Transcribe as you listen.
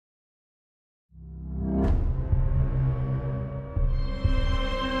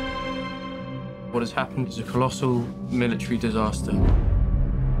What has happened is a colossal military disaster.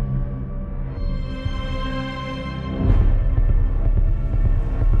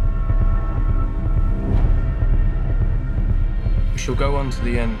 We shall go on to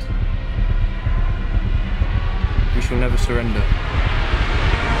the end. We shall never surrender.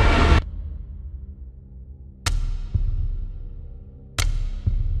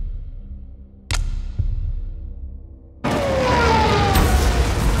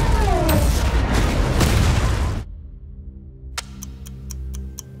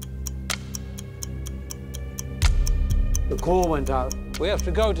 The call went out. We have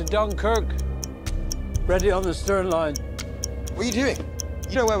to go to Dunkirk. Ready on the stern line. What are you doing?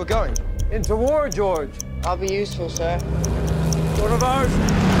 You know where we're going. Into war, George. I'll be useful, sir. One of ours.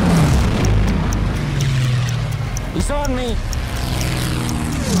 He's on me.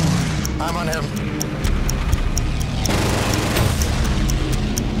 I'm on him.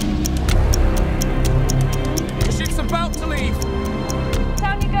 The ship's about to leave.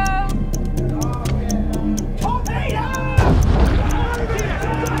 Down you go.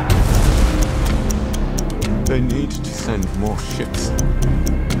 They need to send more ships.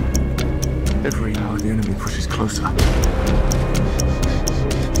 Every hour the enemy pushes closer.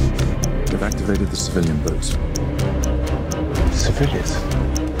 They've activated the civilian boats. Civilians?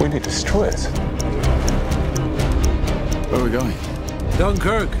 We need destroyers. Where are we going?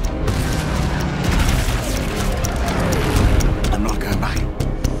 Dunkirk. I'm not going back.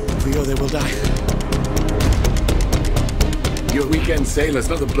 If we go there, we'll die. You're weekend sailors,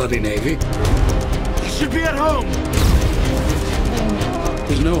 not the bloody Navy. You should be at home!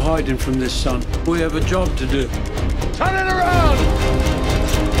 There's no hiding from this, son. We have a job to do. Turn it around!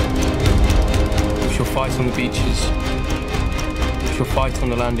 We shall fight on the beaches. We shall fight on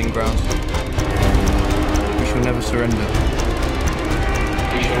the landing grounds. We shall never surrender.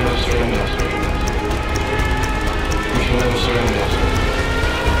 We shall never surrender. We shall never surrender.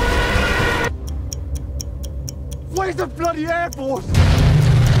 Where's the bloody Air Force?